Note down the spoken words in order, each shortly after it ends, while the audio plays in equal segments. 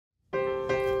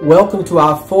Welcome to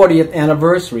our 40th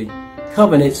anniversary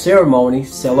covenant ceremony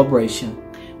celebration.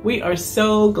 We are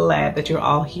so glad that you're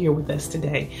all here with us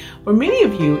today. For many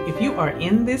of you, if you are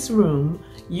in this room,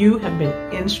 you have been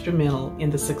instrumental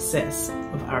in the success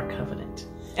of our covenant.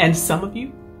 And some of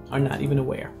you are not even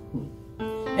aware.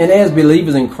 And as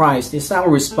believers in Christ, it's our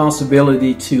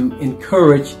responsibility to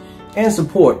encourage and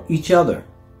support each other.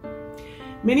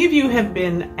 Many of you have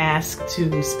been asked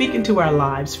to speak into our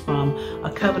lives from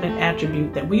a covenant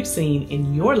attribute that we've seen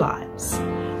in your lives.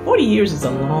 40 years is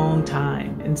a long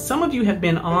time, and some of you have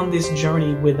been on this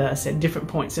journey with us at different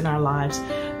points in our lives,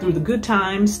 through the good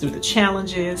times, through the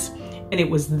challenges, and it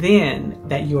was then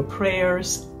that your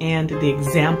prayers and the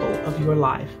example of your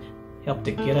life helped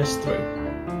to get us through.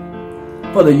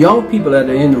 For the young people that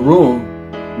are in the room,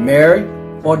 married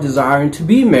or desiring to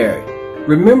be married,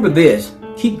 remember this: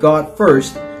 keep God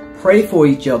first, pray for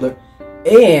each other,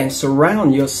 and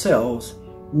surround yourselves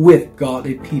with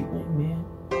godly people. Amen.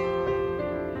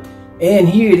 And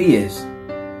here it is,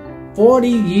 40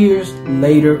 years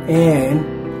later,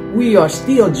 and we are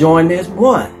still joined as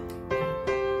one.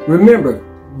 Remember,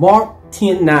 Mark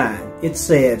 10:9, it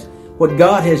says, "What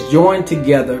God has joined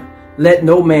together, let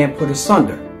no man put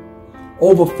asunder."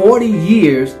 Over 40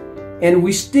 years, and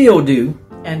we still do.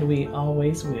 And we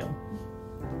always will.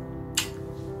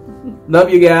 Love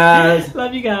you guys.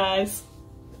 Love you guys.